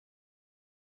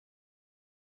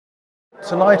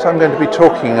Tonight I'm going to be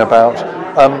talking about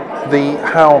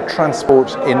how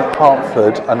transport in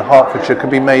Hertford and Hertfordshire can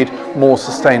be made more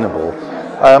sustainable.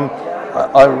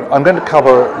 I'm going to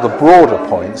cover the broader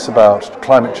points about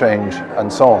climate change and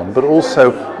so on, but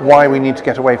also why we need to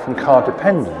get away from car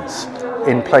dependence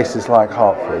in places like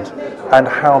Hertford and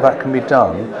how that can be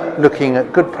done, looking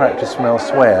at good practice from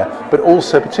elsewhere, but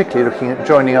also particularly looking at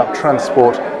joining up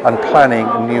transport and planning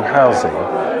and new housing,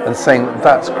 and saying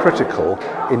that's critical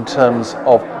in terms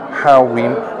of how we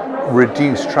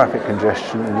reduce traffic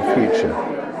congestion in the future.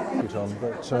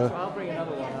 I'll bring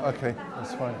another one up. Okay,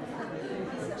 that's fine.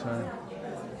 That's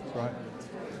right.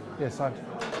 Yes,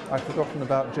 I've forgotten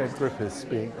about Jed Griffiths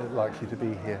being likely to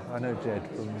be here. I know Jed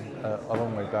from a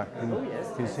long way back.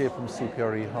 He's here from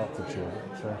CPRE Hertfordshire.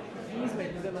 He's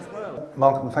making them as well.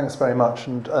 Malcolm, thanks very much,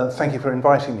 and thank you for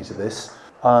inviting me to this.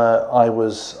 I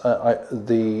was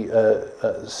the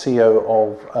CEO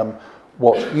of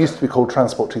what used to be called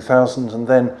Transport 2000, and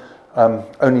then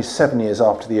only 7 years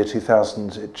after the year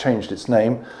 2000 it changed its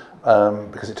name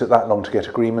because it took that long to get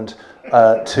agreement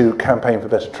to Campaign for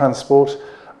Better Transport.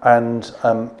 And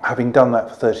having done that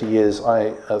for 30 years,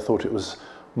 I thought it was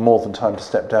more than time to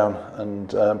step down and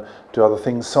do other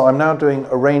things. So I'm now doing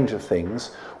a range of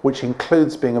things, which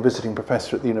includes being a visiting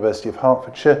professor at the University of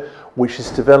Hertfordshire, which is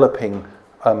developing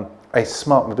a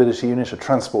smart mobility unit, a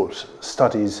transport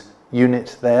studies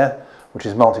unit there, which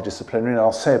is multidisciplinary, and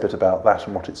I'll say a bit about that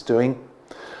and what it's doing.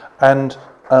 And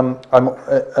I'm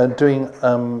doing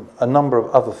a number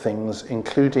of other things,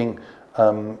 including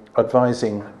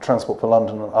advising Transport for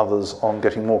London and others on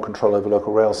getting more control over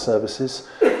local rail services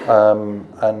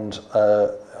and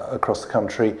across the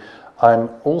country. I'm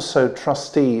also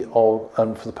trustee of,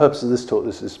 and for the purpose of this talk,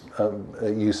 this is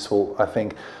useful, I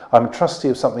think, I'm a trustee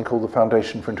of something called the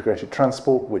Foundation for Integrated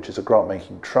Transport, which is a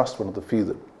grant-making trust, one of the few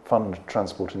that fund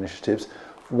transport initiatives.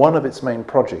 One of its main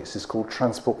projects is called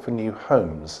Transport for New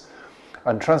Homes.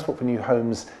 And Transport for New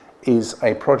Homes is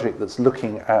a project that's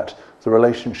looking at the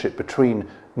relationship between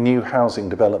new housing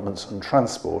developments and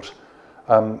transport,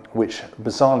 which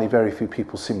bizarrely very few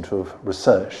people seem to have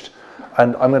researched.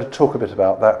 And I'm going to talk a bit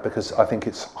about that because I think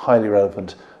it's highly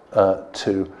relevant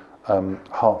to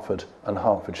Hertford and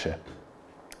Hertfordshire.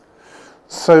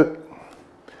 So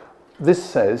this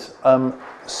says,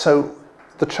 so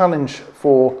the challenge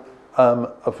for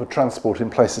transport in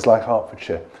places like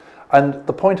Hertfordshire. And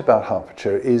the point about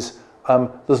Hertfordshire is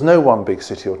there's no one big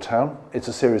city or town. It's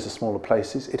a series of smaller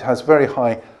places. It has very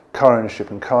high car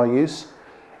ownership and car use.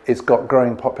 It's got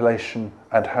growing population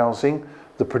and housing.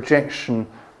 The projection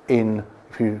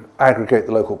if you aggregate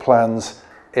the local plans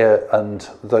and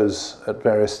those at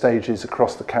various stages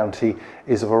across the county,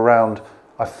 is of around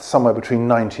somewhere between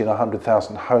 90 and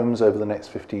 100,000 homes over the next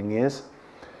 15 years.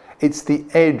 It's the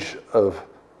edge of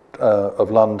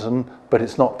London, but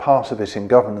it's not part of it in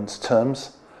governance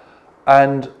terms.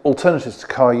 And alternatives to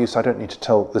car use, I don't need to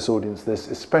tell this audience this,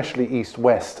 especially east,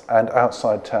 west and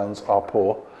outside towns are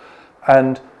poor.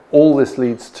 And all this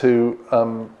leads to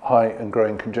high and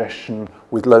growing congestion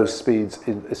with low speeds,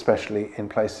 especially in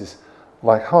places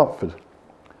like Hertford.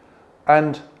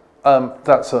 And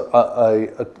that's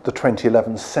the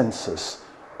 2011 census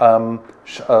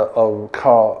of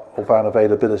car or van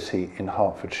availability in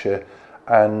Hertfordshire.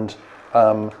 And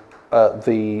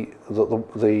the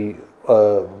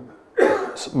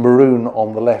maroon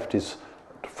on the left is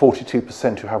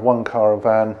 42% who have one car or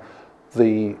van.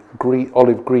 The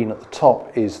olive green at the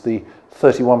top is the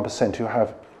 31% who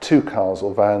have two cars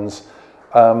or vans,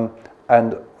 but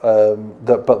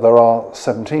there are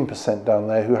 17% down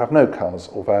there who have no cars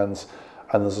or vans,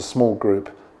 and there's a small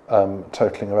group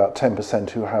totaling about 10%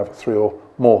 who have three or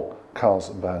more cars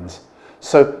and vans.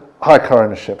 So high car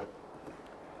ownership.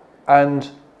 And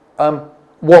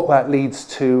what that leads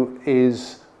to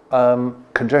is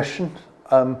congestion.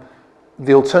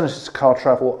 The alternatives to car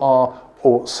travel are,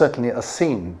 or certainly are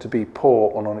seen to be, poor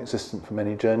or non-existent for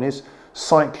many journeys.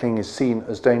 Cycling is seen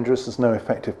as dangerous. There's no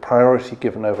effective priority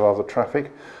given over other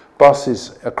traffic.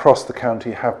 Buses across the county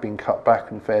have been cut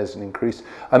back and fares have increased.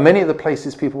 And many of the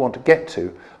places people want to get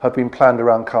to have been planned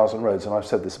around cars and roads. And I've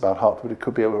said this about Hertford, but it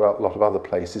could be about a lot of other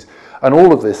places. And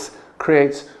all of this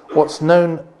creates what's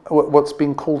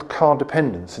been called car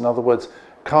dependence. In other words,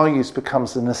 car use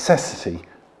becomes a necessity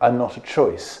and not a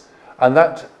choice. And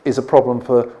that is a problem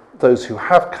for those who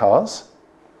have cars,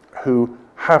 who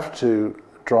have to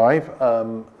drive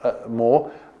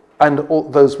more, and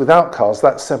those without cars,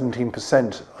 that's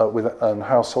 17% with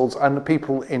households, and the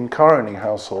people in car-owning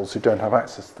households who don't have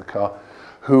access to the car,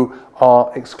 who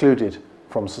are excluded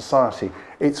from society.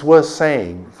 It's worth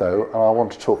saying, though, and I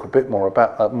want to talk a bit more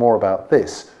about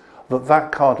this,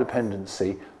 that car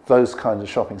dependency, those kinds of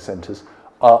shopping centres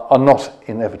are not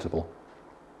inevitable.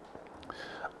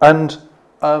 And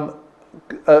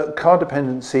car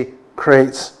dependency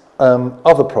creates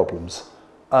other problems.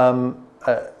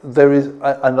 There is,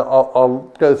 and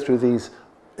I'll go through these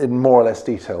in more or less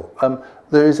detail.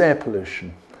 There is air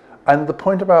pollution. And the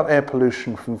point about air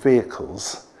pollution from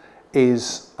vehicles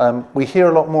is we hear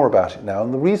a lot more about it now,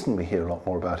 and the reason we hear a lot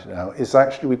more about it now is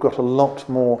actually we've got a lot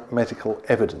more medical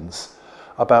evidence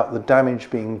about the damage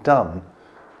being done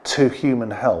to human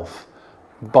health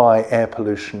by air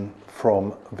pollution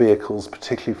from vehicles,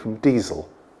 particularly from diesel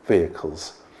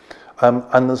vehicles.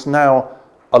 And there's now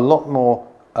a lot more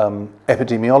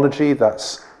epidemiology,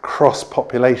 that's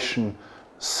cross-population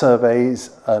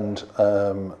surveys and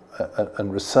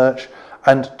research,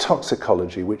 and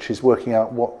toxicology, which is working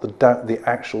out what the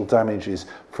actual damage is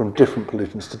from different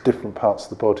pollutants to different parts of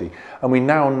the body. And we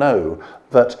now know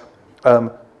that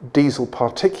diesel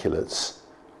particulates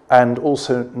and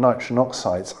also nitrogen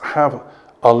oxides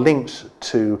are linked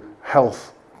to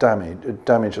health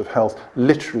damage of health,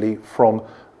 literally from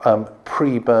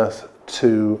pre-birth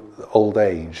to old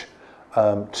age.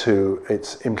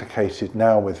 It's implicated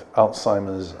now with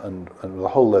Alzheimer's and a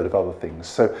whole load of other things.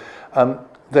 So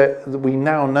we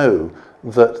now know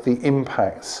that the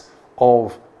impacts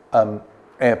of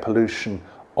air pollution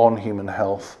on human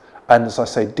health, and as I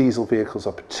say, diesel vehicles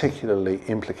are particularly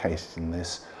implicated in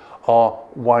this, are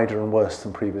wider and worse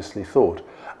than previously thought.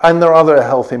 And there are other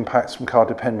health impacts from car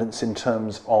dependence in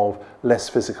terms of less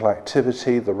physical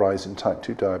activity, the rise in type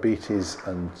 2 diabetes,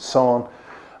 and so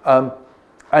on.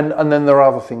 And then there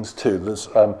are other things too. There's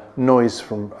noise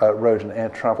from road and air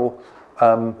travel.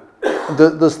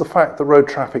 There's the fact that road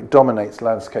traffic dominates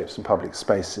landscapes and public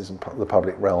spaces and the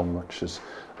public realm, which is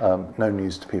no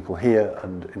news to people here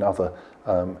and in other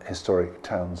historic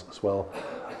towns as well.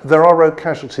 There are road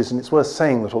casualties, and it's worth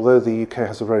saying that although the UK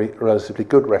has a relatively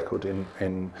good record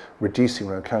in reducing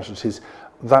road casualties,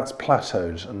 that's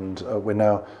plateaued, and we're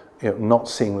now not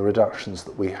seeing the reductions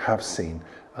that we have seen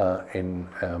in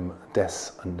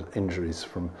deaths and injuries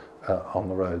from on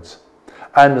the roads.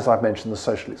 And as I've mentioned, the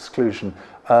social exclusion,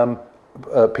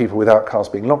 people without cars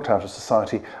being locked out of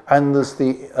society, and there's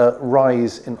the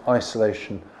rise in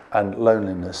isolation and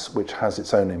loneliness, which has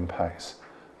its own impacts.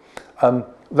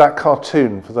 That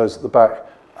cartoon, for those at the back,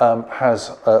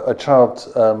 has a child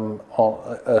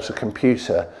at a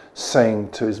computer saying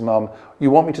to his mum,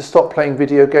 "You want me to stop playing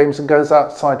video games," and goes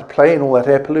outside to play in all that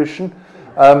air pollution.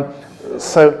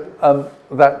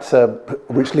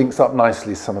 Which links up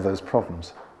nicely some of those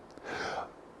problems.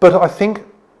 But I think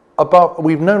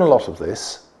we've known a lot of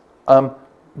this,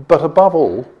 but above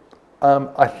all,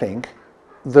 I think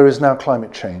there is now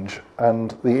climate change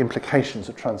and the implications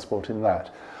of transport in that.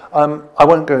 I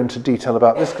won't go into detail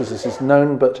about this because this is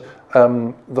known, but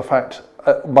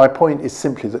my point is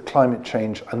simply that climate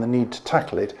change and the need to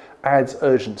tackle it adds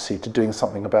urgency to doing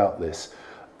something about this.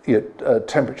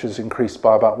 Temperatures increased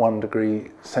by about 1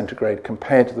 degree centigrade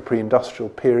compared to the pre-industrial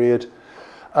period.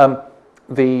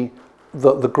 The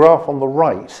graph on the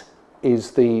right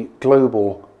is the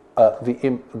global,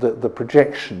 the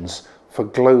projections for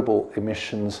global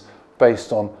emissions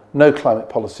based on no climate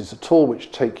policies at all,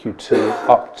 which take you to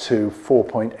up to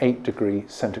 4.8 degree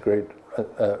centigrade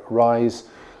rise.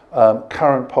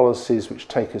 Current policies, which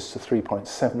take us to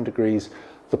 3.7 degrees.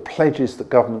 The pledges that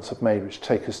governments have made, which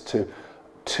take us to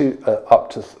up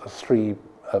to a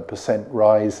 3%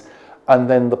 rise. And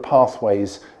then the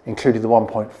pathways, including the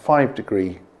 1.5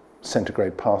 degree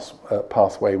centigrade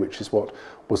pathway, which is what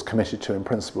was committed to in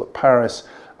principle at Paris.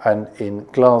 And in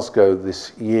Glasgow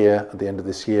this year, at the end of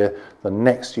this year, the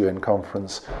next UN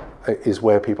conference is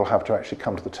where people have to actually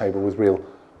come to the table with real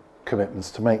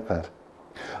commitments to make that.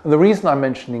 And the reason I'm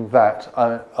mentioning that,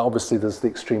 obviously there's the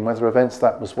extreme weather events.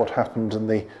 That was what happened in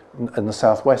the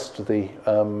southwest of the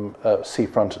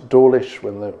seafront at Dawlish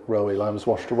when the railway line was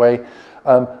washed away.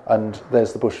 And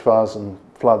there's the bushfires and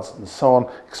floods and so on,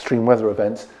 extreme weather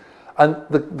events. And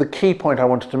the key point I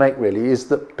wanted to make really is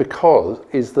that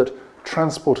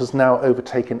transport has now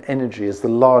overtaken energy as the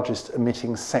largest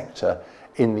emitting sector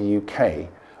in the UK.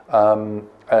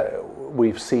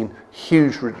 We've seen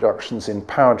huge reductions in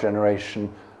power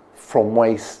generation from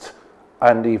waste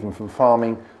and even from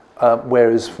farming,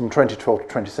 whereas from 2012 to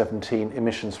 2017,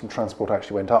 emissions from transport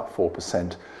actually went up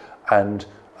 4% and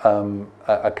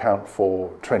account for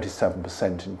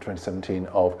 27% in 2017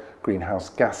 of greenhouse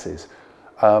gases.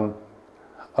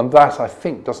 And that, I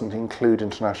think, doesn't include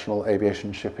international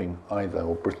aviation shipping either,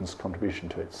 or Britain's contribution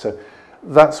to it. So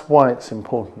that's why it's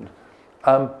important.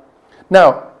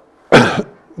 Now,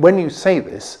 when you say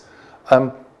this,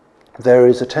 there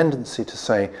is a tendency to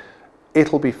say,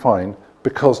 it'll be fine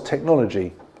because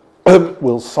technology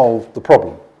will solve the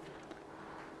problem.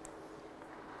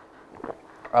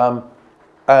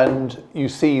 And you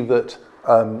see that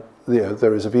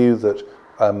there is a view that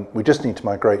we just need to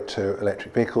migrate to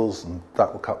electric vehicles, and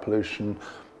that will cut pollution.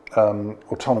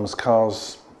 Autonomous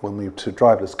cars will move to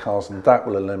driverless cars, and that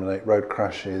will eliminate road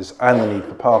crashes and the need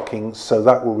for parking, so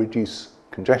that will reduce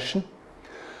congestion.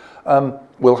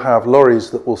 We'll have lorries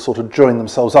that will sort of join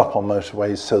themselves up on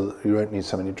motorways so that you won't need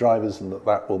so many drivers, and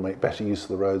that will make better use of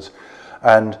the roads.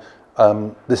 And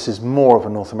this is more of a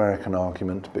North American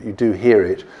argument, but you do hear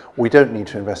it. We don't need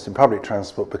to invest in public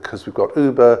transport because we've got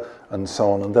Uber and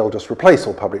so on, and they'll just replace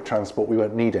all public transport. We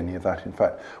won't need any of that. In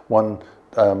fact, one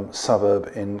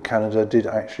suburb in Canada did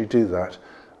actually do that.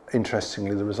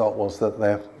 Interestingly, the result was that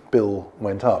their bill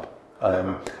went up.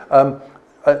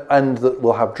 And that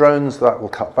we'll have drones, that will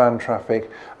cut van traffic,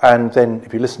 and then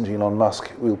if you listen to Elon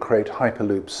Musk, we'll create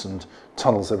hyperloops and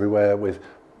tunnels everywhere with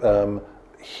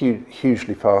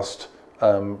hugely fast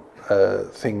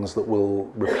things that will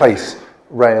replace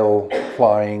rail,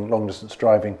 flying, long distance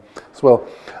driving as well.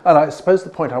 And I suppose the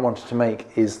point I wanted to make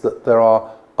is that there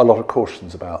are a lot of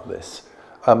cautions about this.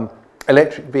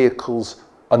 Electric vehicles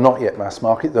are not yet mass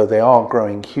market, though they are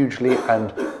growing hugely,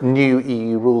 and new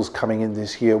EU rules coming in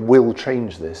this year will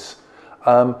change this.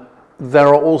 There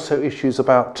are also issues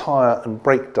about tyre and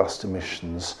brake dust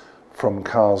emissions from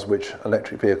cars which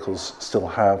electric vehicles still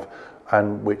have,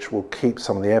 and which will keep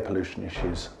some of the air pollution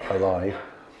issues alive.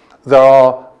 There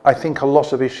are, I think, a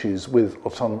lot of issues with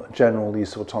general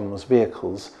use of autonomous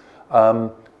vehicles.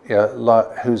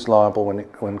 Who's liable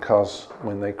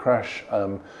when they crash?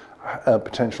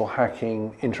 Potential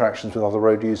hacking, interactions with other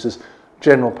road users,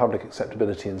 general public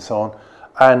acceptability and so on.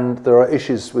 And there are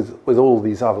issues with all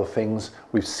these other things.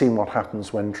 We've seen what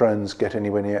happens when drones get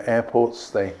anywhere near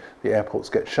airports. The airports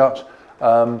get shut.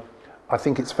 I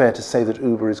think it's fair to say that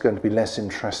Uber is going to be less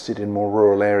interested in more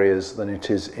rural areas than it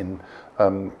is in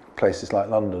places like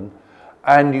London.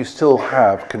 And you still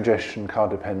have congestion, car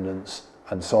dependence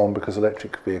and so on, because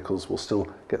electric vehicles will still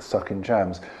get stuck in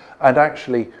jams. And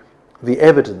actually, the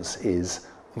evidence is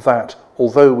that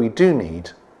although we do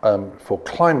need, for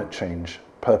climate change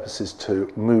purposes,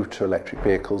 to move to electric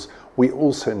vehicles, we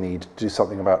also need to do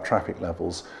something about traffic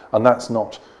levels, and that's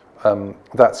not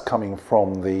that's coming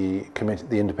from the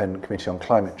Independent Committee on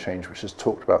Climate Change, which has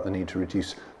talked about the need to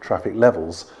reduce traffic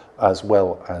levels as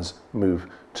well as move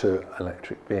to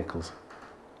electric vehicles.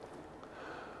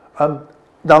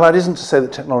 Now, that isn't to say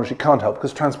that technology can't help,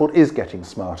 because transport is getting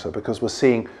smarter, because we're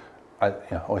seeing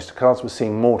Oyster cards, we're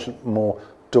seeing more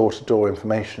door-to-door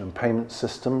information and payment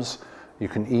systems. You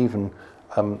can even,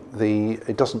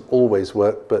 it doesn't always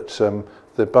work, but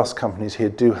the bus companies here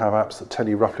do have apps that tell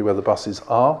you roughly where the buses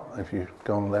are, if you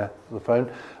go on there with the phone,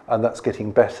 and that's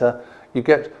getting better. You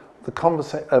get the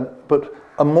conversation, but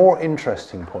a more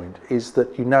interesting point is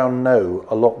that you now know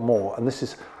a lot more, and this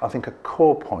is, I think, a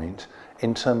core point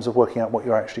in terms of working out what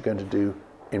you're actually going to do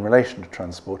in relation to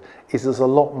transport, is there's a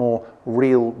lot more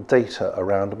real data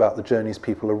around about the journeys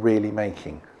people are really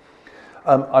making.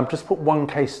 I've just put one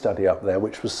case study up there,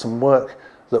 which was some work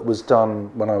that was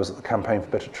done when I was at the Campaign for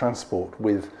Better Transport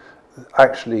with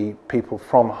actually people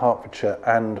from Hertfordshire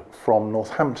and from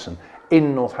Northampton,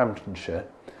 in Northamptonshire,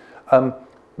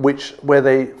 where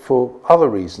they, for other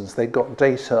reasons, they got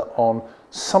data on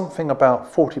something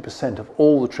about 40% of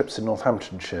all the trips in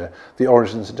Northamptonshire, the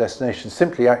origins and destinations,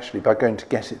 simply actually by going to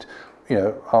get it,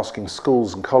 asking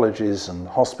schools and colleges and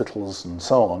hospitals and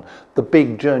so on, the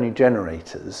big journey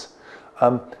generators,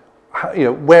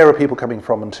 where are people coming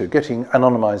from and to, getting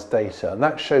anonymised data. And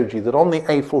that showed you that on the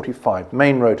A45,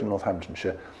 main road in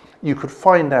Northamptonshire, you could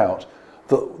find out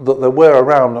that there were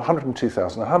around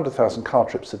 102,000, 100,000 car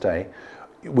trips a day.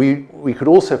 We could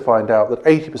also find out that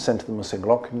 80% of them were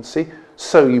single occupancy.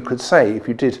 So you could say, if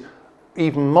you did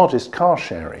even modest car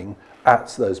sharing at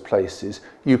those places,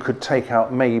 you could take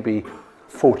out maybe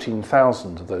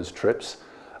 14,000 of those trips,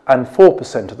 and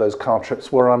 4% of those car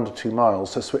trips were under 2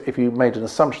 miles. So if you made an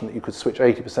assumption that you could switch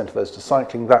 80% of those to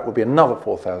cycling, that would be another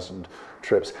 4,000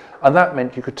 trips. And that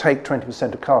meant you could take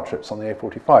 20% of car trips on the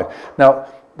A45. Now,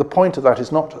 the point of that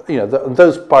is not,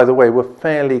 those, by the way, were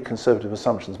fairly conservative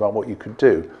assumptions about what you could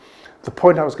do. The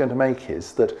point I was going to make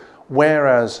is that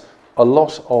whereas a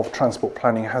lot of transport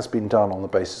planning has been done on the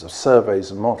basis of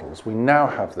surveys and models, we now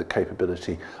have the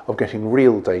capability of getting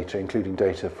real data, including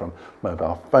data from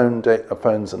mobile phones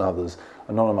and others,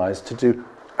 anonymised, to do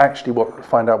actually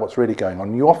find out what's really going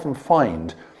on. You often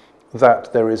find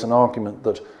that there is an argument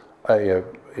that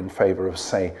in favour of,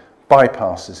 say,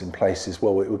 bypasses in places,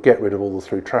 well, it would get rid of all the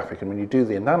through traffic. And when you do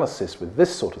the analysis with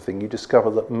this sort of thing, you discover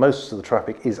that most of the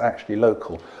traffic is actually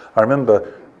local. I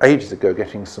remember ages ago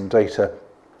getting some data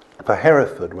for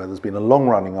Hertford, where there's been a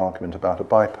long-running argument about a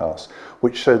bypass,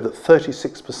 which showed that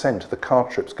 36% of the car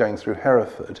trips going through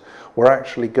Hertford were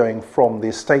actually going from the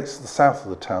estates to the south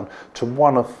of the town to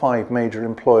one of 5 major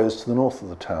employers to the north of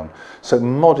the town. So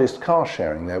modest car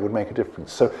sharing there would make a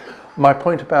difference. So my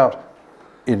point about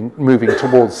in moving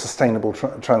towards sustainable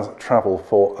travel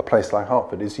for a place like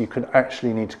Hertford is you can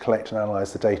actually need to collect and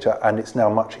analyse the data, and it's now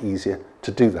much easier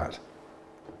to do that.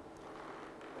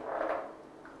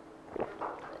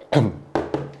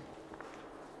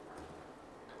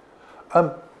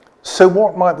 So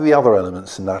what might be the other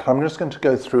elements in that? I'm just going to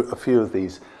go through a few of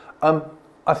these.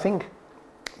 I think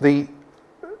people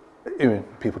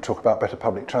talk about better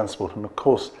public transport, and of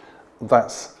course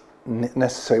that's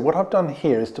necessary. What I've done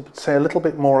here is to say a little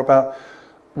bit more about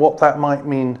what that might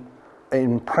mean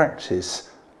in practice.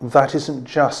 That isn't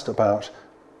just about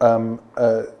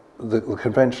the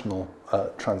conventional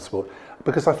transport,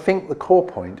 because I think the core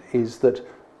point is that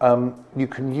you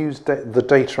can use the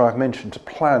data I've mentioned to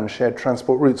plan shared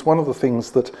transport routes. One of the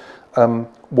things that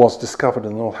was discovered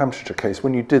in the North Hampshire case,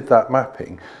 when you did that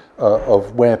mapping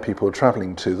of where people were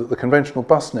travelling to, that the conventional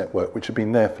bus network, which had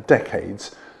been there for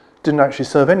decades, didn't actually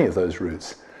serve any of those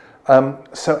routes.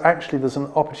 So actually there's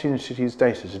an opportunity to use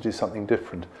data to do something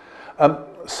different.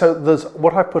 So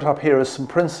what I've put up here is some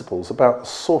principles about the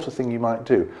sort of thing you might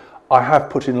do. I have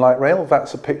put in light rail.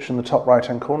 That's a picture in the top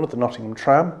right-hand corner, the Nottingham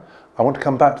tram. I want to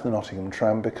come back to the Nottingham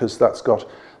tram because that's got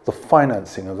the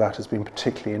financing of that has been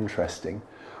particularly interesting.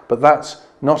 But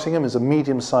Nottingham is a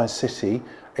medium-sized city.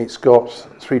 It's got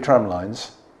 3 tram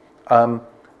lines,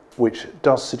 which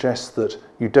does suggest that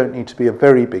you don't need to be a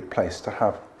very big place to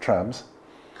have trams.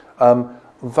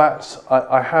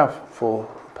 I have, for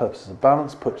purposes of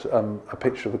balance, put a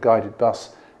picture of a guided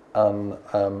bus.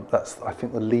 That's, I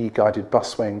think, the Lee guided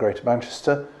busway in Greater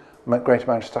Manchester. Greater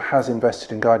Manchester has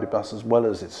invested in guided bus as well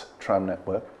as its tram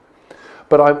network.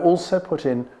 But I've also put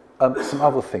in some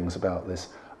other things about this,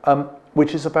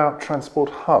 which is about transport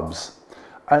hubs.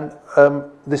 And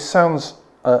this sounds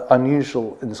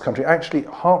unusual in this country. Actually,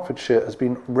 Hertfordshire has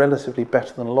been relatively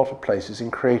better than a lot of places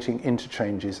in creating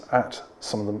interchanges at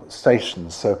some of the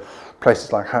stations. So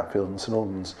places like Hatfield and St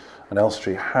Albans and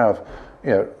Elstree have,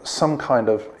 some kind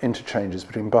of interchanges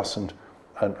between bus and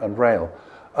rail.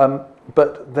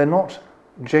 But they're not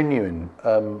genuine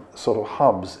sort of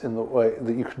hubs in the way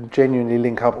that you can genuinely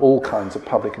link up all kinds of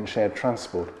public and shared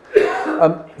transport.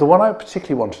 The one I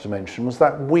particularly wanted to mention was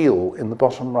that wheel in the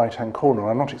bottom right-hand corner.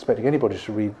 I'm not expecting anybody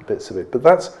to read bits of it, but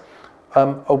that's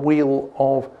a wheel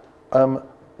of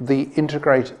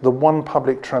the one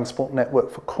public transport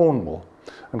network for Cornwall.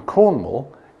 And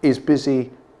Cornwall is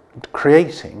busy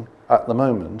creating, at the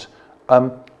moment,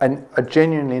 a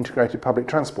genuinely integrated public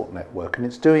transport network, and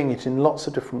it's doing it in lots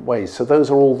of different ways. So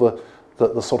those are all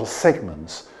the sort of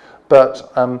segments. But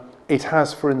it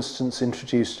has, for instance,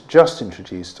 just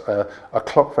introduced a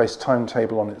clock-face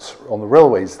timetable on the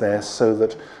railways there, so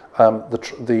that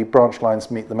the branch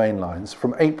lines meet the main lines.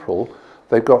 From April,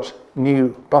 they've got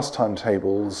new bus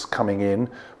timetables coming in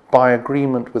by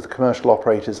agreement with commercial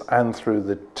operators and through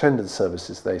the tendered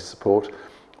services they support,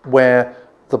 where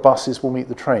the buses will meet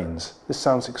the trains. This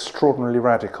sounds extraordinarily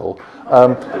radical,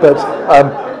 but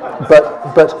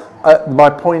my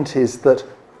point is that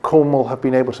Cornwall have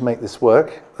been able to make this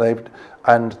work.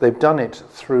 They've done it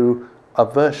through a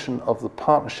version of the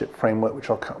partnership framework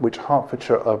which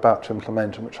Hertfordshire are about to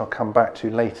implement, and which I'll come back to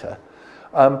later.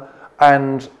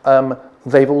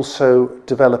 They've also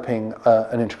developing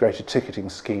an integrated ticketing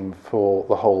scheme for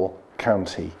the whole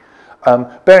county.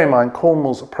 Bear in mind,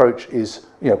 Cornwall's approach is,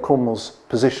 Cornwall's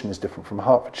position is different from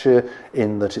Hertfordshire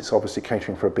in that it's obviously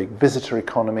catering for a big visitor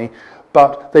economy,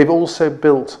 but they've also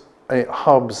built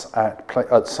hubs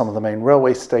at some of the main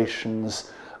railway stations,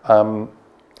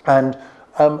 and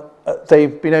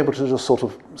they've been able to just sort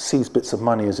of seize bits of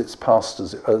money as it's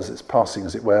passing,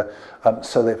 as it were.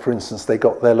 So that, for instance, they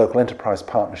got their local enterprise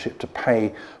partnership to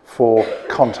pay for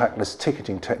contactless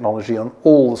ticketing technology on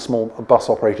all the small bus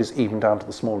operators, even down to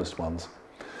the smallest ones.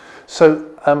 So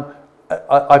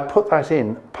I put that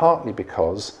in partly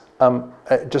because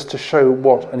just to show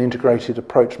what an integrated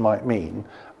approach might mean,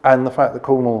 and the fact that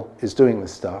Cornwall is doing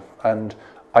this stuff, and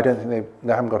I don't think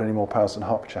they haven't got any more powers than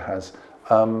Hertfordshire has.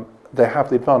 They have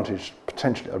the advantage,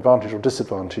 potentially advantage or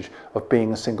disadvantage, of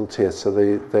being a single tier. So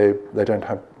they don't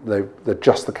have, they're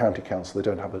just the county council. They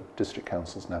don't have the district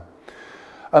councils now.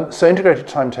 So integrated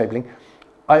timetabling.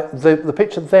 The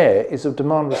picture there is a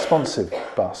demand-responsive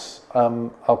bus.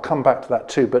 I'll come back to that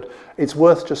too, but it's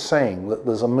worth just saying that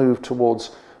there's a move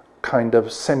towards kind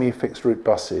of semi-fixed route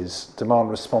buses,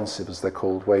 demand-responsive as they're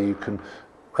called, where you can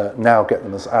now get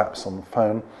them as apps on the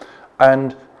phone.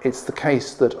 And it's the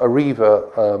case that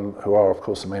Arriva, who are of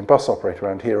course the main bus operator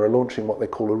around here, are launching what they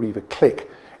call Arriva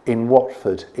Click in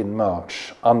Watford in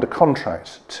March, under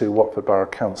contract to Watford Borough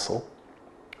Council.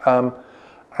 And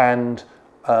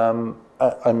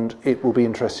it will be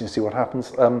interesting to see what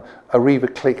happens.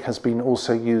 Arriva Click has been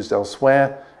also used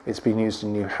elsewhere. It's been used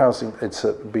in new housing. It's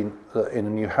been in a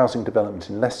new housing development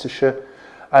in Leicestershire,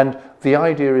 and the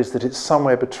idea is that it's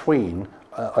somewhere between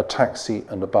a taxi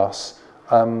and a bus,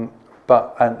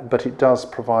 but it does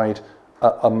provide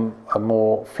a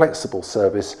more flexible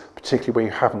service, particularly where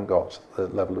you haven't got the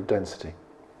level of density.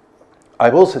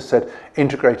 I've also said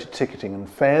integrated ticketing and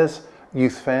fares,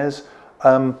 youth fares.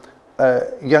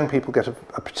 Young people get a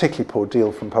particularly poor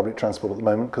deal from public transport at the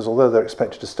moment, because although they're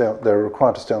expected to stay, they're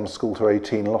required to stay on school to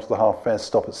 18. A lot of the half fares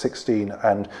stop at 16,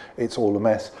 and it's all a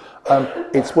mess.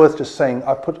 It's worth just saying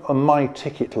I put a My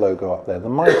Ticket logo up there. The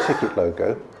My Ticket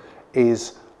logo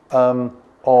is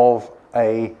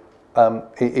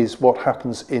is what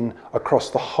happens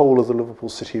across the whole of the Liverpool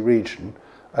City region,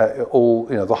 the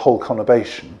whole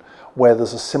conurbation, where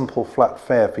there's a simple flat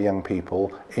fare for young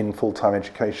people in full-time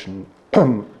education.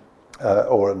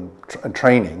 And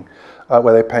training,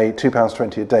 where they pay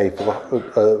 £2.20 a day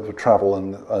for travel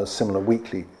and a similar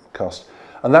weekly cost.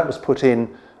 And that was put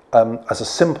in as a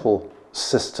simple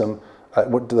system.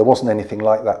 There wasn't anything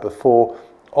like that before,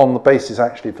 on the basis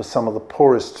actually for some of the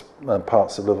poorest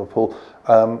parts of Liverpool.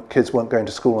 Kids weren't going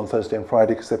to school on Thursday and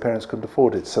Friday because their parents couldn't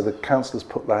afford it. So the councillors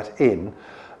put that in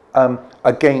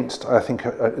against, I think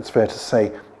it's fair to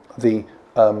say, the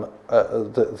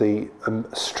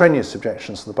strenuous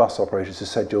objections to the bus operators who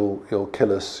said you'll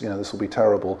kill us, this will be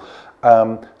terrible.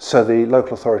 So the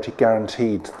local authority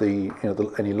guaranteed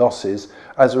any losses,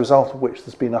 as a result of which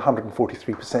there's been a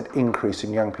 143% increase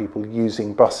in young people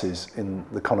using buses in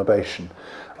the conurbation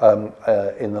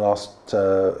in the last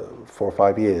 4 or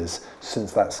 5 years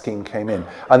since that scheme came in.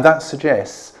 And that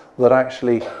suggests that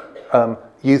actually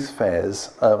youth fares,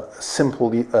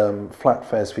 simple flat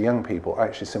fares for young people,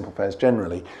 actually simple fares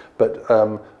generally, but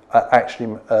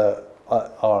actually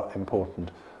are important.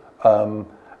 The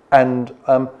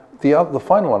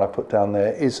final one I put down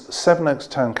there is Sevenoaks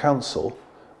Town Council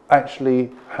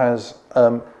actually has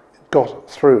got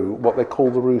through what they call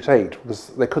the Route 8, because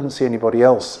they couldn't see anybody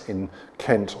else in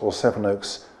Kent or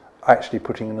Sevenoaks actually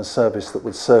putting in a service that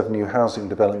would serve new housing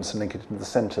developments and link it into the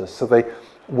centre. So they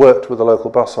worked with a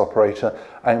local bus operator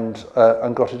and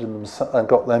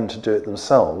got them to do it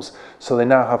themselves. So they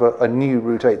now have a new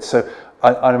Route 8. So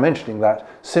I'm mentioning that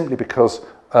simply because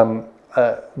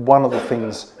one of the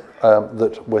things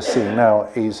that we're seeing now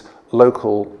is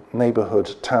local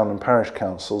neighbourhood, town and parish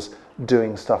councils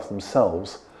doing stuff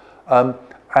themselves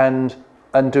and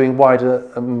doing wider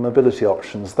mobility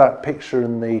options. That picture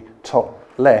in the top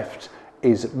left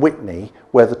is Whitney,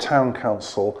 where the town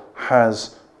council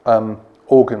has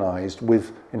organised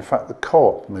with, in fact, the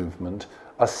co-op movement,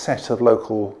 a set of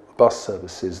local bus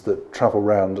services that travel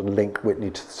round and link Whitney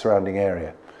to the surrounding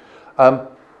area.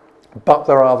 But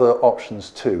there are other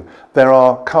options too. There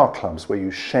are car clubs where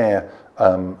you share,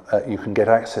 you can get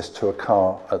access to a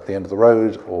car at the end of the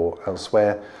road or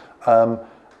elsewhere.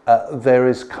 There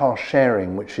is car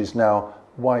sharing, which is now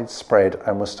widespread,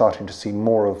 and we're starting to see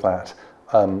more of that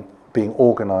being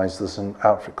organised. There's an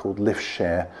outfit called Lift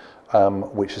Share,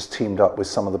 which has teamed up with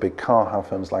some of the big car hire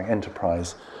firms like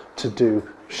Enterprise to do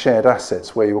shared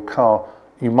assets where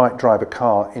you might drive a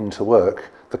car into work.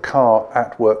 The car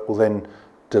at work will then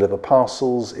deliver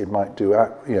parcels. It might do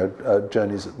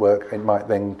journeys at work. It might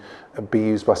then be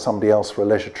used by somebody else for a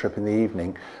leisure trip in the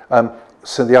evening.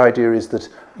 So the idea is that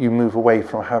you move away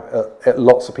from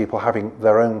lots of people having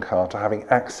their own car to having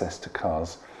access to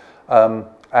cars, and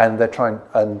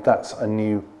that's a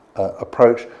new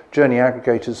approach. Journey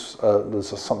aggregators,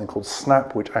 there's something called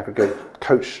Snap, which aggregate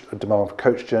demand for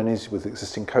coach journeys with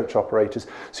existing coach operators.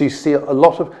 So you see a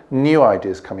lot of new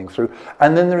ideas coming through.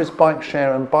 And then there is bike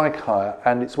share and bike hire,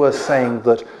 and it's worth saying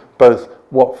that both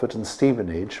Watford and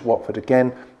Stevenage, Watford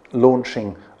again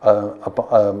launching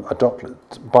a docklet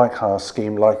bike hire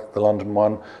scheme like the London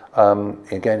one,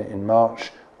 again in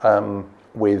March,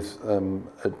 with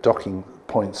docking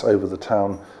points over the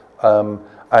town.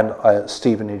 And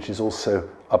Stevenage is also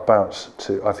about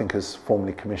to, I think, has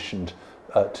formally commissioned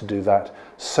to do that.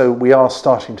 So we are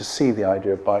starting to see the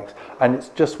idea of bikes, and it's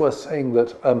just worth saying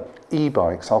that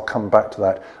e-bikes, I'll come back to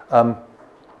that,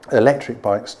 electric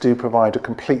bikes do provide a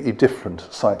completely different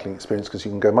cycling experience because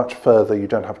you can go much further. You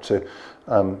don't have to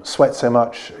sweat so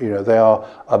much. You know,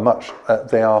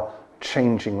 they are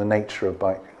changing the nature of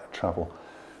bike travel.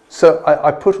 So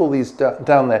I put all these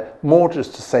down there more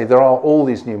just to say there are all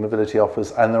these new mobility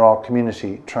offers, and there are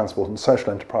community transport and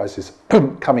social enterprises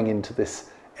coming into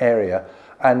this area,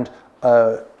 and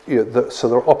so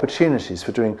there are opportunities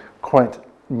for doing quite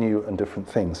new and different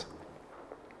things.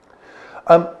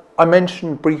 I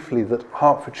mentioned briefly that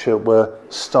Hertfordshire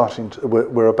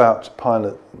were about to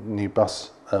pilot new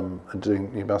bus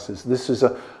doing new buses. This is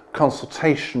a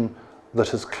consultation that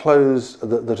has closed,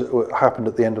 that happened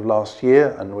at the end of last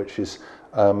year, and which is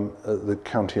the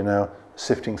county are now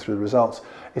sifting through the results.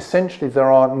 Essentially,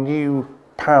 there are new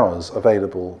powers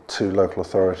available to local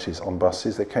authorities on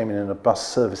buses. They came in a Bus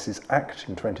Services Act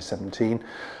in 2017,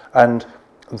 and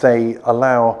they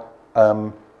allow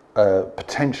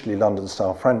potentially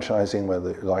London-style franchising, where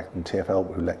like in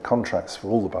TfL, who let contracts for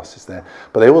all the buses there.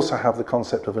 But they also have the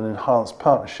concept of an enhanced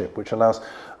partnership, which allows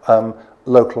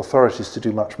local authorities to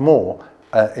do much more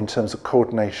in terms of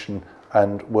coordination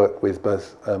and work with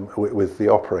both with the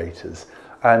operators.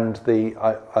 And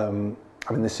I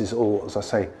mean, this is all, as I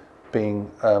say, being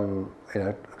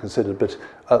considered. But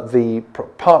the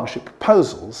partnership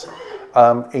proposals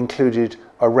included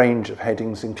a range of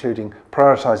headings, including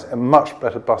prioritising a much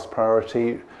better bus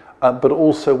priority, but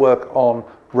also work on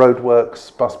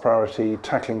roadworks, bus priority,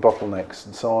 tackling bottlenecks,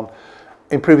 and so on.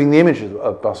 Improving the image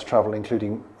of bus travel,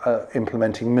 including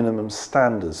implementing minimum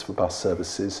standards for bus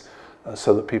services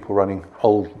so that people running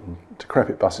old and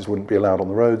decrepit buses wouldn't be allowed on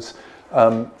the roads.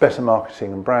 Better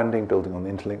marketing and branding, building on the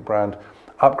Interlink brand.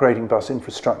 Upgrading bus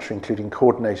infrastructure, including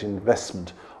coordinated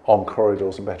investment on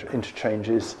corridors and better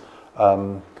interchanges.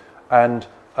 And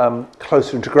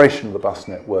closer integration of the bus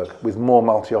network with more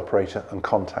multi-operator and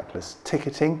contactless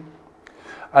ticketing.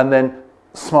 And then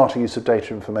smarter use of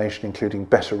data information, including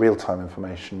better real-time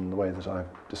information in the way that I've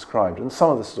described. And some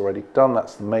of this is already done.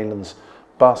 That's the Maylands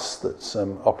bus that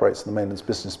operates in the Maylands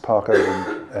Business Park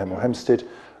over in Hempstead.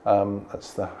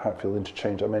 That's the Hatfield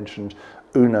interchange I mentioned.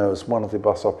 Uno, as one of the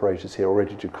bus operators here,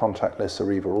 already do contactless.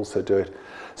 Arriva also do it.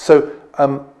 So,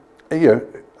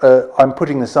 I'm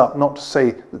putting this up not to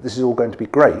say that this is all going to be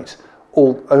great,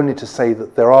 only to say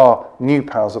that there are new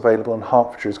powers available, and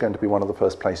Hertfordshire is going to be one of the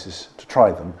first places to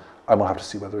try them, and we'll have to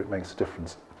see whether it makes a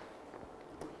difference.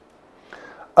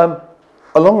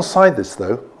 Alongside this,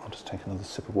 though, I'll just take another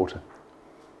sip of water.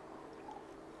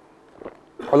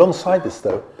 Alongside this,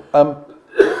 though,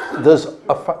 there's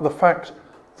the fact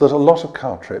that a lot of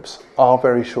car trips are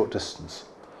very short distance.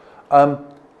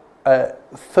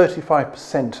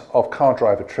 35% of car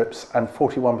driver trips and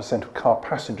 41% of car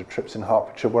passenger trips in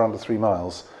Hertfordshire were under 3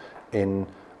 miles in,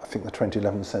 I think, the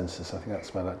 2011 census. I think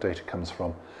that's where that data comes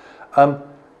from.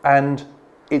 And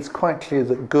it's quite clear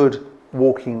that good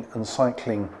walking and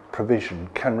cycling provision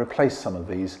can replace some of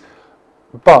these,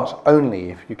 but only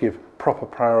if you give proper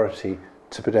priority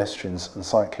to pedestrians and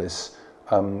cyclists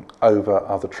over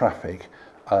other traffic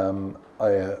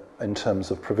in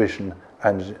terms of provision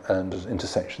and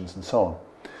intersections and so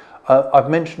on. I've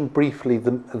mentioned briefly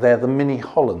they're the mini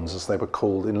Hollands, as they were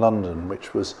called in London,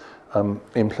 which was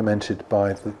implemented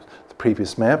by the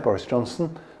previous mayor, Boris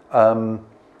Johnson,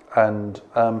 and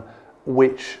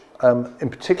which,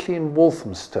 particularly in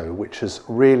Walthamstow, which has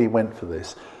really went for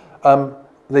this,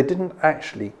 they didn't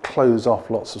actually close off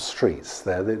lots of streets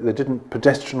there. They didn't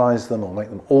pedestrianise them or make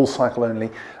them all cycle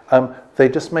only. They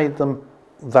just made them,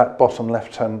 that bottom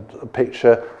left-hand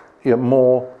picture,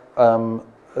 more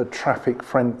traffic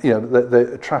friendly.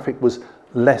 The traffic was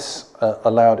less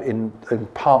allowed in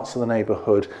parts of the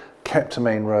neighbourhood, kept to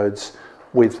main roads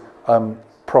with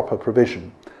proper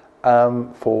provision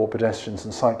for pedestrians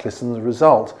and cyclists. And as a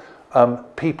result,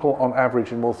 people on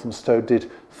average in Walthamstow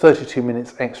did 32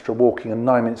 minutes extra walking and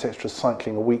 9 minutes extra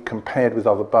cycling a week compared with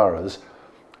other boroughs,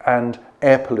 and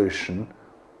air pollution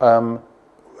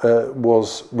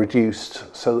was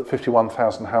reduced so that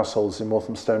 51,000 households in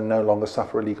Walthamstow no longer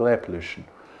suffer illegal air pollution.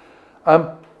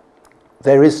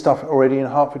 There is stuff already in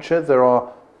Hertfordshire.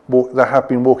 There have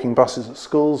been walking buses at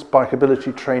schools,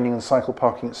 bikeability training and cycle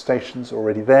parking at stations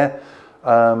already there.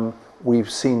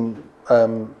 We've seen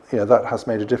that has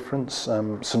made a difference.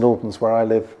 St Albans, where I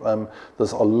live,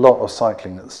 there's a lot of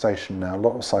cycling at the station now, a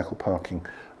lot of cycle parking,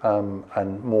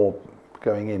 and more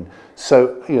going in.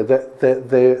 So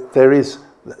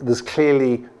there's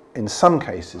clearly, in some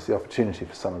cases, the opportunity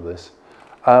for some of this.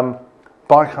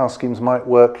 Bike-hour schemes might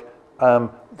work.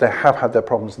 They have had their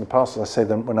problems in the past. As I say,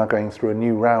 we're now going through a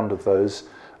new round of those.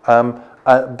 And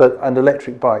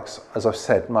electric bikes, as I've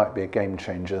said, might be a game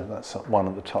changer. That's one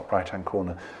at the top right-hand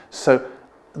corner. So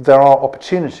there are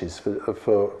opportunities for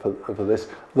this.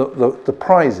 The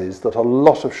prize is that a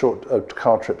lot of short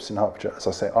car trips in Hertfordshire, as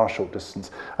I say, are short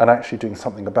distance, and actually doing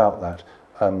something about that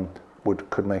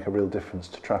could make a real difference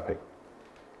to traffic.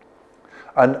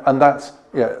 And that's,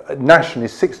 nationally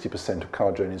 60% of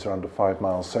car journeys are under 5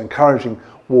 miles, so encouraging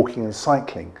walking and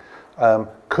cycling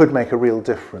could make a real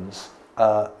difference.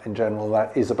 In general,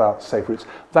 that is about safe routes.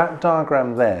 That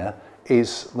diagram there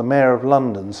is the Mayor of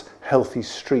London's Healthy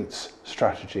Streets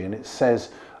strategy, and it says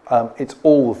it's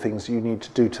all the things you need to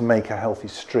do to make a healthy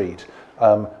street,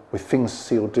 with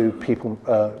things you'll do, people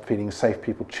feeling safe,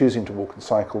 people choosing to walk and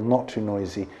cycle, not too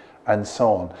noisy, and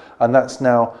so on. And that's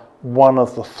now one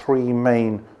of the 3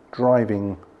 main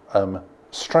driving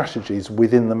strategies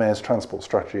within the Mayor's transport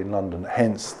strategy in London,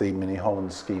 hence the Mini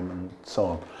Holland scheme and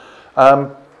so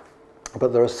on.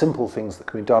 But there are simple things that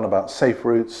can be done about safe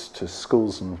routes to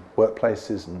schools and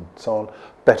workplaces and so on.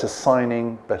 Better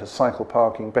signing, better cycle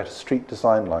parking, better street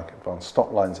design like advanced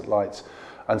stop lines at lights,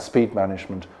 and speed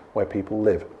management where people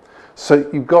live. So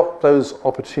you've got those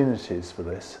opportunities for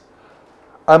this.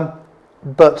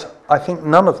 But I think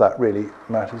none of that really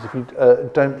matters if you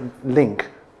don't link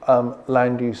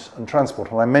land use and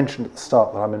transport. And I mentioned at the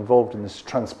start that I'm involved in this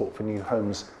Transport for New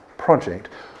Homes project,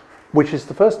 which is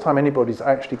the first time anybody's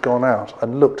actually gone out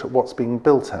and looked at what's being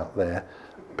built out there,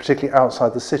 particularly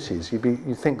outside the cities.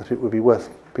 You'd think that it would be worth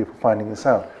people finding this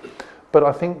out. But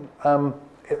I think,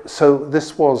 so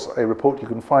this was a report. You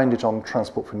can find it on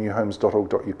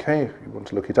transportfornewhomes.org.uk if you want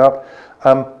to look it up.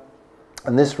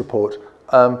 And this report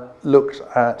looked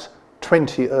at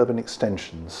 20 urban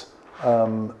extensions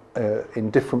in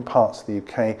different parts of the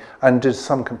UK and did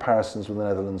some comparisons with the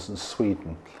Netherlands and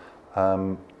Sweden.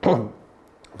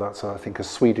 That's, I think, a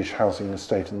Swedish housing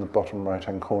estate in the bottom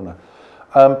right-hand corner.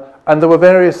 And there were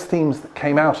various themes that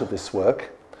came out of this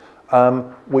work,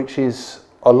 which is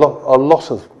a lot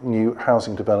of new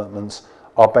housing developments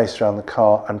are based around the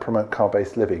car and promote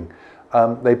car-based living.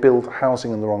 They build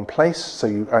housing in the wrong place, so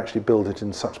you actually build it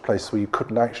in such a place where you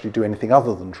couldn't actually do anything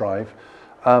other than drive.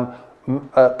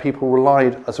 People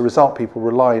relied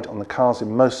on the cars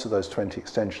in most of those 20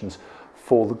 extensions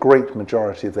for the great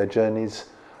majority of their journeys.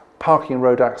 Parking and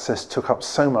road access took up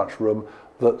so much room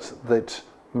that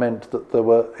meant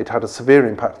that it had a severe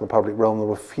impact on the public realm. There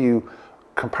were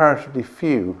comparatively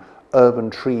few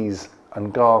urban trees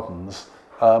and gardens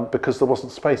because there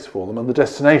wasn't space for them, and the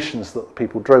destinations that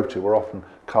people drove to were often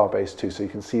car-based too. So you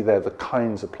can see there the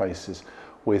kinds of places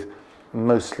with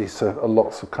mostly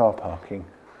lots of car parking.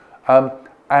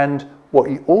 And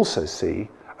what you also see,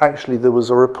 actually there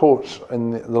was a report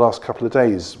in the last couple of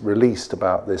days released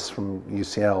about this from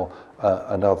UCL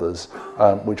and others,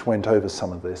 which went over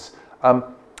some of this.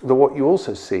 What you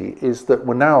also see is that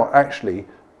we're now actually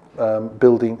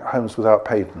building homes without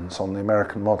pavements on the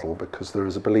American model, because there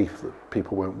is a belief that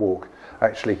people won't walk.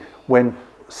 Actually, when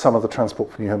some of the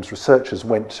Transport for New Homes researchers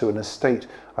went to an estate,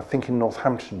 I think in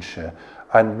Northamptonshire,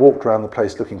 and walked around the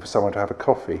place looking for someone to have a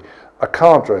coffee, a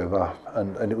car drove up,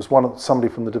 and it was somebody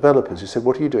from the developers who said,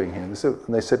 "What are you doing here?" And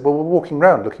they said, "Well, we're walking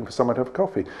around looking for someone to have a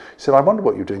coffee." He said, "I wonder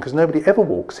what you're doing, because nobody ever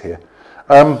walks here."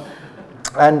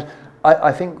 And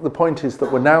I think the point is that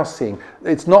we're now seeing,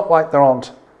 it's not like there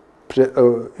aren't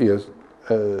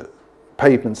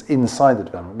pavements inside the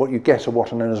development. What you get are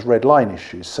what are known as red line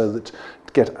issues, so that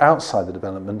to get outside the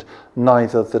development,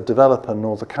 neither the developer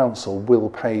nor the council will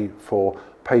pay for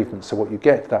pavement. So what you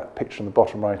get, that picture in the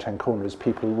bottom right-hand corner, is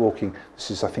people walking, this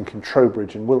is I think in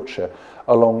Trowbridge in Wiltshire,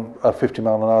 along a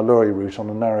 50-mile-an-hour lorry route on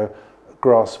a narrow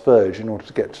grass verge in order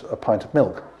to get a pint of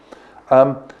milk.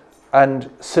 And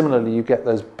similarly, you get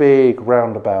those big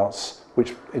roundabouts,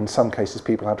 which in some cases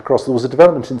people had to cross. There was a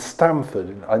development in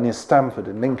Stamford, near Stamford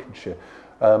in Lincolnshire,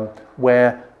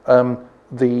 where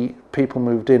the people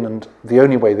moved in, and the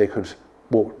only way they could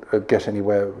get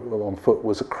anywhere on foot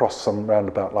was across some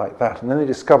roundabout like that. And then they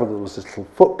discovered there was this little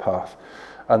footpath,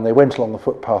 and they went along the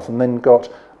footpath and then got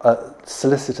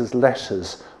solicitors'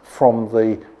 letters from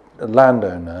the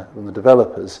landowner and the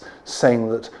developers saying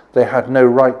that they had no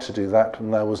right to do that,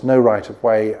 and there was no right of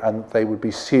way, and they would be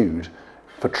sued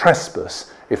for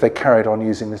trespass if they carried on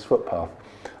using this footpath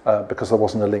because there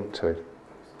wasn't a link to it.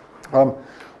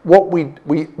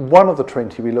 One of the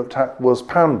 20 we looked at was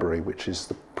Poundbury, which is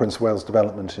the Prince of Wales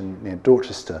development near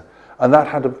Dorchester, and that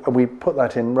had we put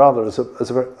that in rather as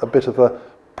a bit of a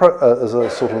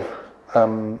sort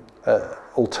of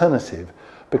alternative,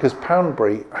 because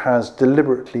Poundbury has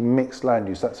deliberately mixed land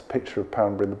use. That's a picture of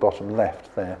Poundbury in the bottom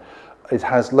left there. It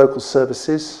has local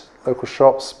services, local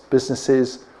shops,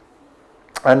 businesses,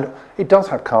 and it does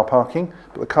have car parking,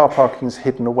 but the car parking is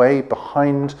hidden away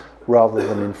behind rather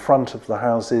than in front of the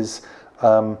houses.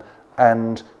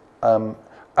 and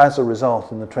as a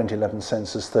result, in the 2011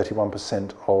 census,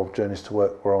 31% of journeys to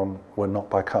work were not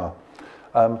by car,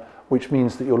 which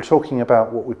means that you're talking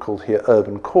about what we call here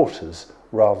urban quarters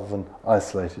rather than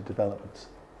isolated developments.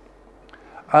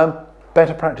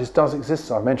 Better practice does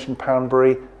exist. I mentioned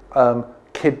Poundbury.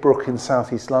 Kidbrooke in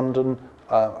southeast London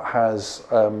has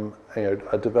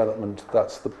a development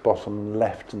that's the bottom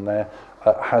left in there,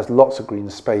 has lots of green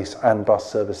space and bus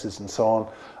services and so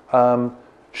on.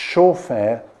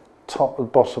 Shawfair,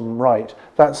 bottom right,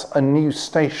 that's a new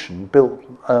station built,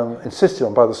 insisted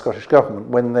on by the Scottish Government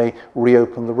when they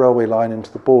reopened the railway line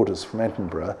into the Borders from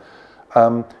Edinburgh.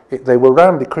 They were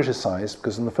roundly criticised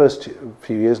because in the first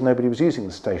few years nobody was using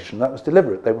the station. That was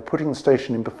deliberate. They were putting the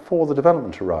station in before the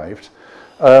development arrived,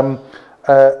 so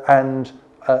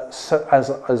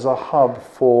as a hub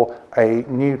for a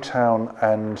new town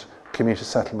and commuter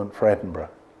settlement for Edinburgh.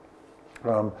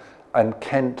 And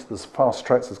Kent, there's fast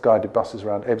tracks, there's guided buses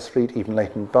around Ebbsfleet. Even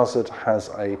Leighton Buzzard has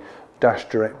a dash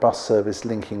direct bus service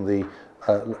linking the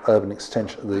urban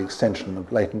extension, the extension of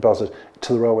Leighton Buzzard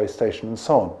to the railway station and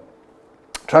so on.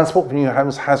 Transport for New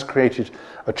Homes has created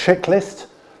a checklist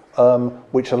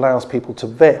which allows people to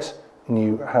vet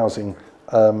new housing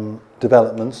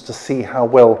developments to see how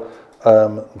well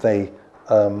they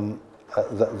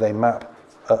map,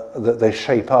 that they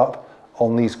shape up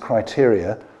on these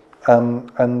criteria.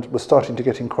 And we're starting to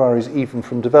get inquiries even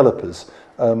from developers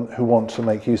who want to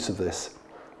make use of this.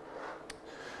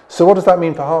 So what does that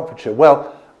mean for Hertfordshire?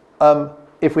 Well,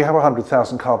 if we have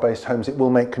 100,000 car-based homes, it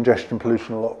will make congestion and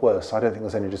pollution a lot worse. I don't think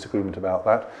there's any disagreement about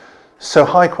that. So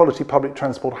high-quality public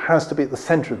transport has to be at the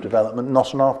centre of development,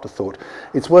 not an afterthought.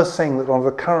 It's worth saying that on the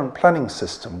current planning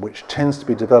system, which tends to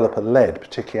be developer-led,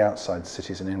 particularly outside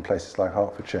cities and in places like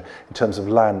Hertfordshire, in terms of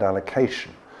land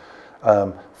allocation,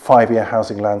 5-year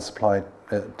housing land supply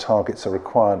targets are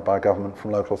required by government from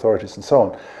local authorities and so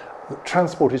on.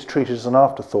 Transport is treated as an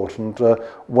afterthought, and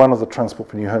one of the Transport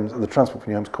for New Homes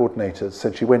coordinator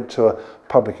said she went to a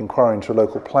public inquiry into a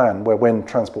local plan where when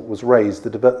transport was raised,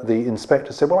 the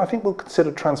inspector said, well, I think we'll consider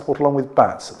transport along with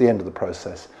bats at the end of the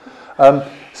process.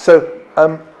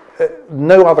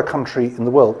 No other country in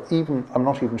the world, I'm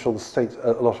not even sure the states,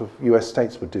 a lot of US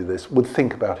states would do this, would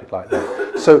think about it like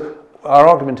that. So our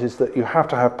argument is that you have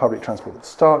to have public transport at the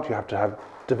start, you have to have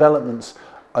developments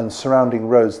and surrounding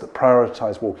roads that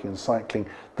prioritise walking and cycling.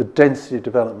 The density of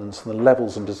developments and the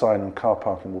levels and design and car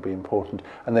parking will be important,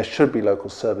 and there should be local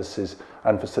services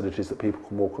and facilities that people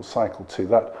can walk or cycle to.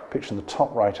 That picture in the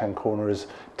top right-hand corner is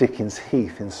Dickens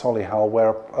Heath in Solihull, where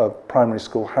a primary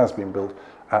school has been built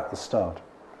at the start.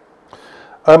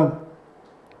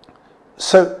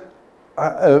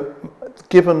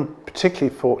 Given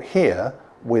particularly for here,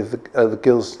 with the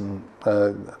Gilston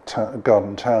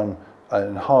Garden Town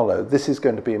in Harlow, this is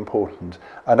going to be important.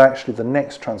 And actually the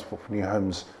next Transport for New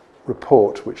Homes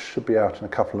report, which should be out in a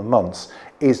couple of months,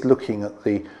 is looking at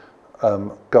the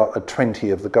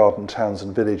 20 of the garden towns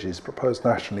and villages proposed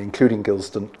nationally, including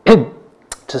Gilston,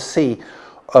 to see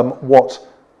what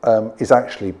is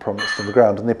actually promised on the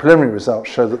ground. And the preliminary results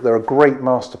show that there are great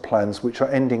master plans which are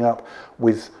ending up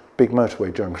with big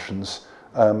motorway junctions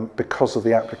because of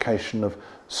the application of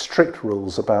strict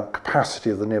rules about capacity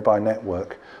of the nearby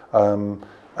network and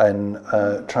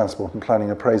transport and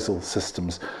planning appraisal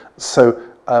systems. So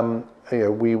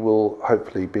we will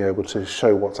hopefully be able to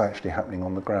show what's actually happening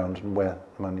on the ground and where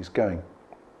the money's going.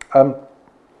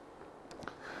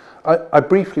 I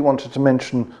briefly wanted to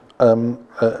mention,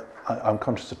 I'm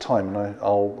conscious of time and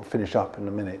I'll finish up in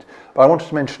a minute, but I wanted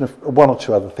to mention one or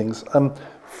two other things.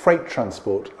 Freight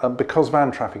transport, because van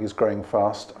traffic is growing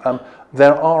fast,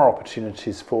 there are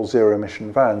opportunities for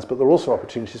zero-emission vans, but there are also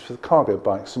opportunities for the cargo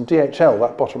bikes. And DHL,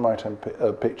 that bottom right-hand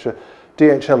picture,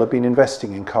 DHL have been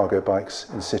investing in cargo bikes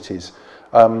in cities.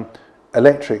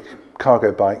 Electric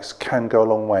cargo bikes can go a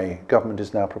long way. Government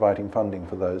is now providing funding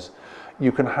for those.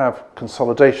 You can have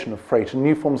consolidation of freight and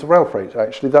new forms of rail freight.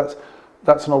 Actually, that's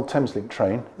an old Thameslink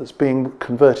train that's being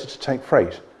converted to take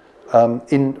freight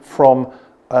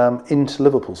into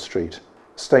Liverpool Street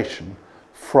Station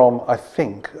from, I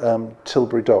think,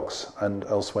 Tilbury Docks and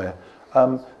elsewhere.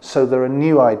 So there are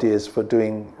new ideas for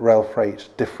doing rail freight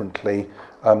differently,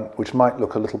 which might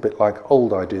look a little bit like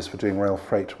old ideas for doing rail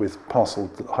freight with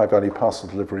high-value parcel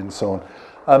delivery and so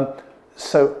on.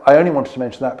 So I only wanted to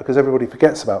mention that because everybody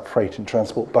forgets about freight in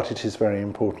transport, but it is very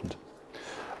important.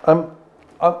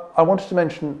 I wanted to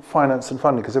mention finance and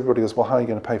funding because everybody goes, well, how are you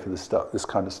going to pay for this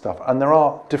kind of stuff? And there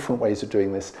are different ways of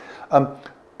doing this.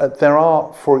 There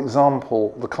are, for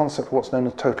example, the concept of what's known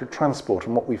as total transport,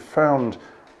 and what we've found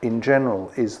in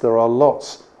general is there are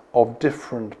lots of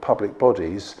different public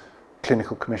bodies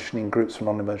clinical commissioning groups for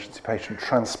non-emergency patient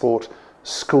transport,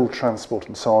 school transport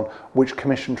and so on, which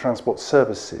commission transport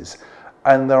services.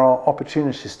 And there are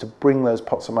opportunities to bring those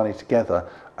pots of money together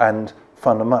and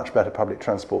fund a much better public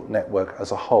transport network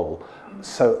as a whole.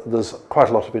 So there's quite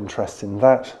a lot of interest in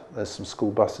that. There's some school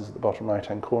buses at the bottom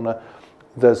right-hand corner.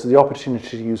 There's the opportunity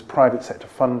to use private sector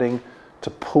funding to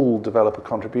pool developer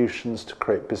contributions to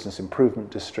create business improvement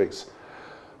districts.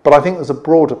 But I think there's a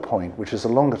broader point, which is a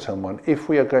longer term one. If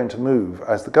we are going to move,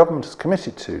 as the government has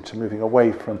committed to moving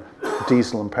away from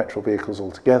diesel and petrol vehicles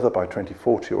altogether by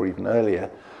 2040 or even earlier,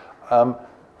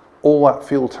 all that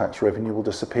fuel tax revenue will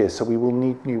disappear. So we will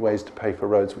need new ways to pay for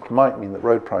roads, which might mean that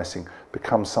road pricing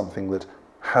becomes something that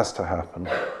has to happen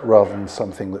rather than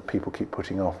something that people keep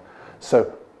putting off.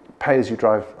 So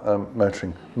pay-as-you-drive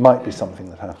motoring might be something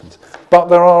that happens. But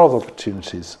there are other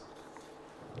opportunities.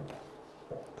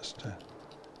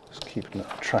 Just keeping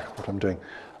track of what I'm doing.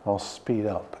 I'll speed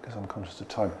up because I'm conscious of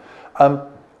time.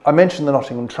 I mentioned the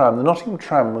Nottingham Tram. The Nottingham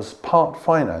Tram was part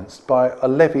financed by a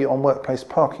levy on workplace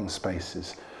parking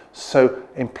spaces. So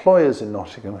employers in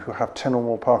Nottingham who have 10 or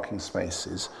more parking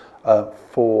spaces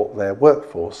for their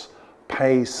workforce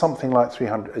pay something like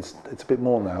 300, it's a bit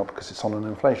more now because it's on an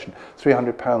inflation,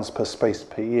 £300 per space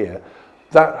per year.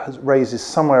 That raises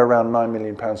somewhere around £9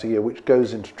 million a year, which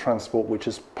goes into transport, which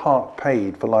is part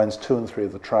paid for lines 2 and 3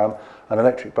 of the tram, an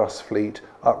electric bus fleet,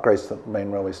 upgrades to the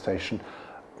main railway station.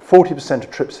 40%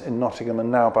 of trips in Nottingham are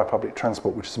now by public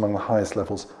transport, which is among the highest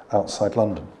levels outside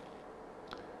London.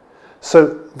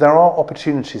 So there are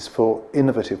opportunities for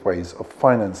innovative ways of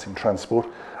financing transport,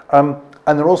 and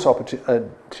there are also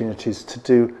opportunities to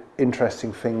do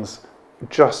interesting things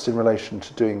just in relation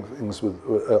to doing things with,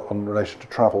 in relation to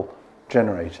travel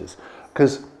generators.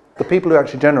 Because the people who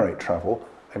actually generate travel,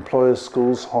 employers,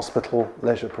 schools, hospital,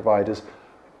 leisure providers,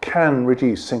 can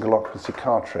reduce single occupancy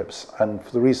car trips, and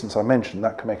for the reasons I mentioned,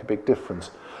 that can make a big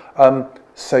difference.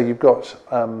 So you've got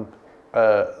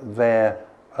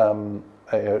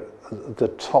the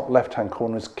top left-hand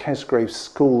corner is Kesgrave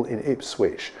School in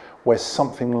Ipswich, where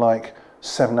something like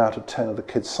 7 out of 10 of the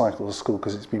kids cycle to school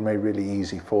because it's been made really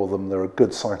easy for them. There are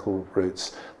good cycle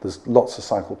routes, there's lots of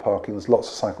cycle parking, there's lots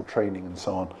of cycle training and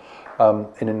so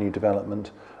on in a new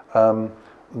development.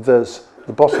 There's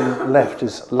the bottom left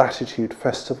is Latitude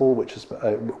Festival, which is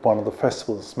one of the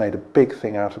festivals that's made a big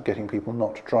thing out of getting people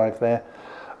not to drive there,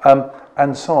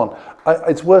 and so on.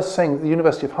 It's worth saying that the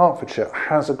University of Hertfordshire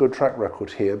has a good track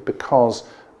record here because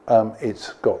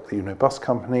it's got the bus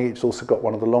company, it's also got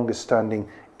one of the longest standing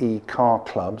e-car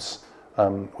clubs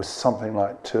with something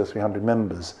like 200 or 300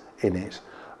 members in it,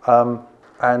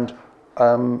 and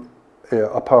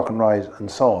a park and ride and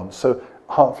so on. So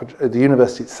Hertford, the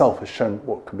university itself has shown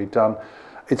what can be done.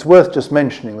 It's worth just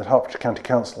mentioning that Hertfordshire County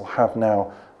Council have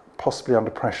now, possibly under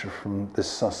pressure from this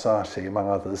society among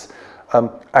others,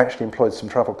 actually employed some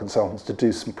travel consultants to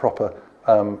do some proper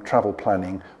travel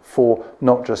planning for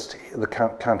not just the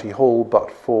county hall but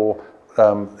for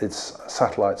its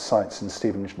satellite sites in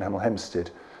Stevenage and Hemel Hempstead,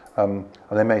 and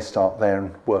they may start there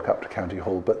and work up to County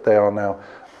Hall, but they are now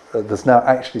there's now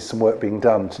actually some work being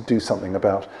done to do something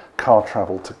about car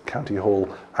travel to County Hall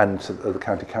and to the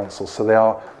County Council, so they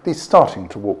are at least starting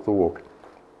to walk the walk.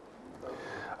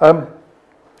 And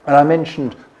I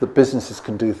mentioned that businesses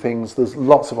can do things. There's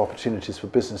lots of opportunities for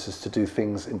businesses to do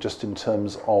things in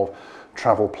terms of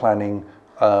travel planning,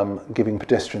 giving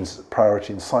pedestrians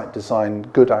priority in site design,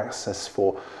 good access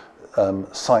for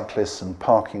cyclists and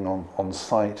parking on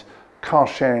site, car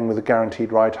sharing with a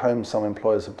guaranteed ride home, some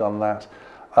employers have done that,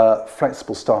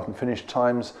 flexible start and finish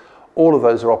times. All of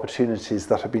those are opportunities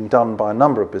that have been done by a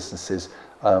number of businesses,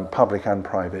 public and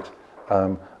private,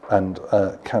 and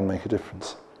can make a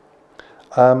difference.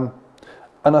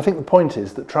 And I think the point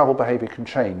is that travel behaviour can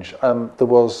change. There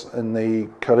was, in the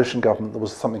coalition government, there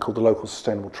was something called the Local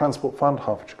Sustainable Transport Fund.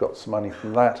 Hertfordshire got some money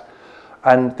from that.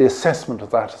 And the assessment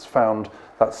of that has found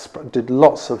that did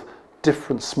lots of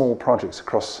different small projects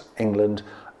across England.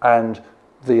 And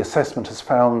the assessment has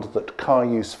found that car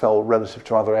use fell relative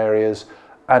to other areas.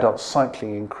 Adult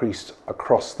cycling increased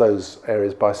across those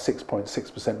areas by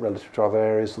 6.6% relative to other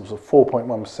areas. There was a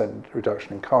 4.1%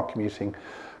 reduction in car commuting.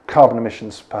 Carbon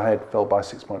emissions per head fell by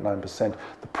 6.9%.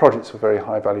 The projects were very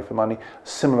high value for money. A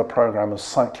similar programme of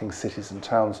cycling cities and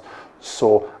towns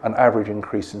saw an average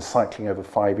increase in cycling over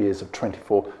 5 years of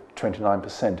 24 to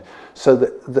 29%. So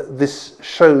this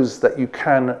shows that you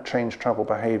can change travel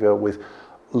behaviour with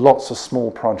lots of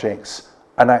small projects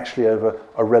and actually over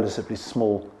a relatively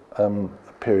small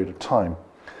period of time.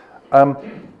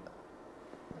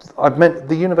 I've meant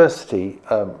the university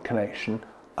connection.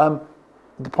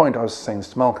 The point I was saying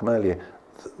to Malcolm earlier,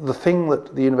 the thing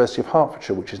that the University of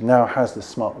Hertfordshire, which now has this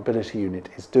smart mobility unit,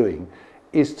 is doing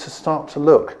is to start to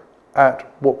look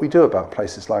at what we do about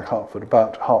places like Hertford,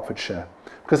 about Hertfordshire.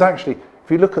 Because actually,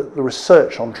 if you look at the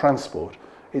research on transport,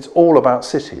 it's all about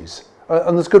cities.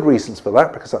 And there's good reasons for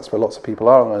that, because that's where lots of people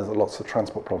are and lots of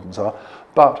transport problems are.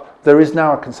 But there is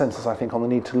now a consensus, I think, on the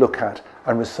need to look at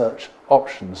and research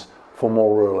options for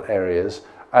more rural areas.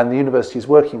 And the university is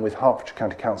working with Hertfordshire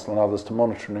County Council and others to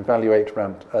monitor and evaluate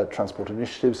around transport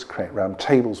initiatives, create round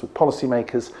tables with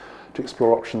policymakers to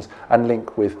explore options and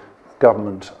link with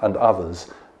government and others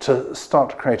to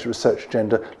start to create a research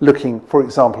agenda looking, for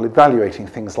example, evaluating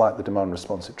things like the demand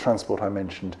responsive transport I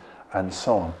mentioned and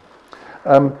so on.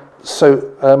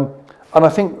 And I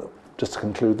think, just to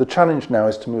conclude, the challenge now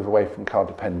is to move away from car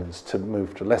dependence, to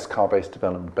move to less car-based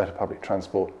development, better public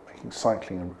transport, making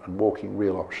cycling and walking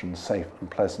real options, safe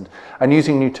and pleasant, and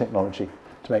using new technology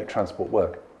to make transport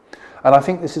work. And I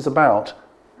think this is about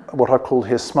what I've called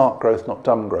here smart growth, not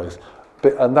dumb growth.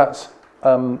 And that's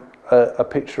a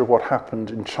picture of what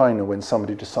happened in China when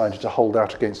somebody decided to hold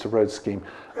out against a road scheme.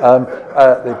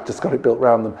 They've just got it built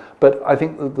around them. But I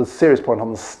think the serious point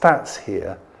on the stats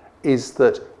here is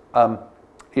that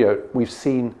we've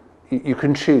seen you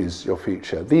can choose your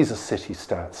future. These are city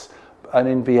stats. And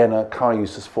in Vienna, car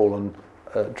use has fallen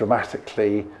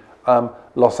dramatically.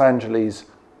 Los Angeles,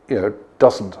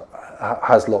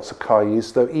 has lots of car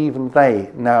use, though even they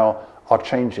now are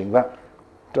changing. That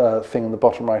thing in the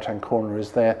bottom right-hand corner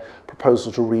is their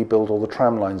proposal to rebuild all the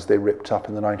tram lines they ripped up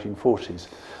in the 1940s.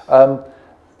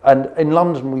 And in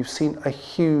London, we've seen a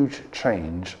huge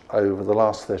change over the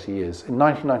last 30 years. In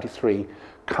 1993,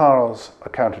 cars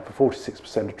accounted for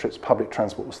 46% of trips, public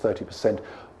transport was 30%.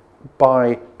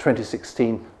 By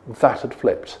 2016, that had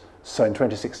flipped. So in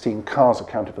 2016, cars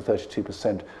accounted for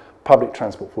 32%, public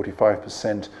transport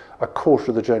 45%, a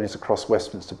quarter of the journeys across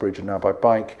Westminster Bridge are now by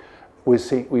bike. We've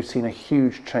seen a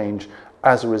huge change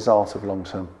as a result of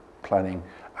long-term planning,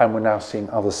 and we're now seeing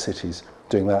other cities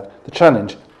doing that. The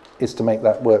challenge is to make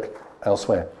that work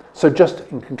elsewhere. So just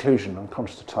in conclusion, I'm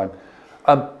conscious of time,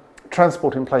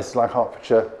 transport in places like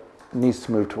Hertfordshire needs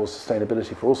to move towards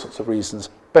sustainability for all sorts of reasons.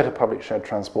 Better public shared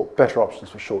transport, better options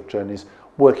for short journeys,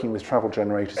 working with travel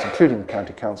generators, including the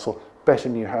County Council, better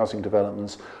new housing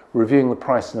developments, reviewing the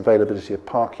price and availability of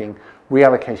parking,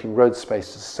 reallocating road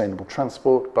space to sustainable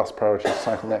transport, bus priorities,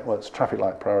 cycle networks, traffic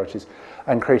light priorities,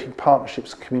 and creating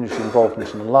partnerships, community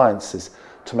involvement and alliances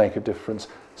to make a difference.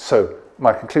 So,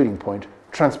 my concluding point,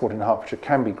 transport in Hertfordshire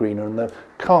can be greener, and the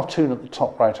cartoon at the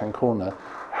top right-hand corner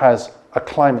has a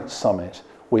climate summit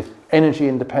with energy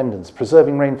independence,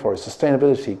 preserving rainforests,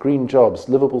 sustainability, green jobs,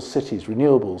 livable cities,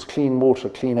 renewables, clean water,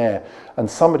 clean air. And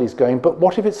somebody's going, but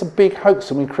what if it's a big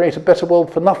hoax and we create a better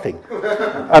world for nothing?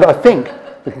 And I think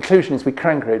the conclusion is we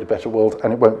can create a better world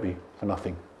and it won't be for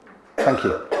nothing. Thank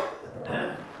you.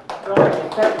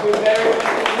 Right, thank you very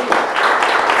much.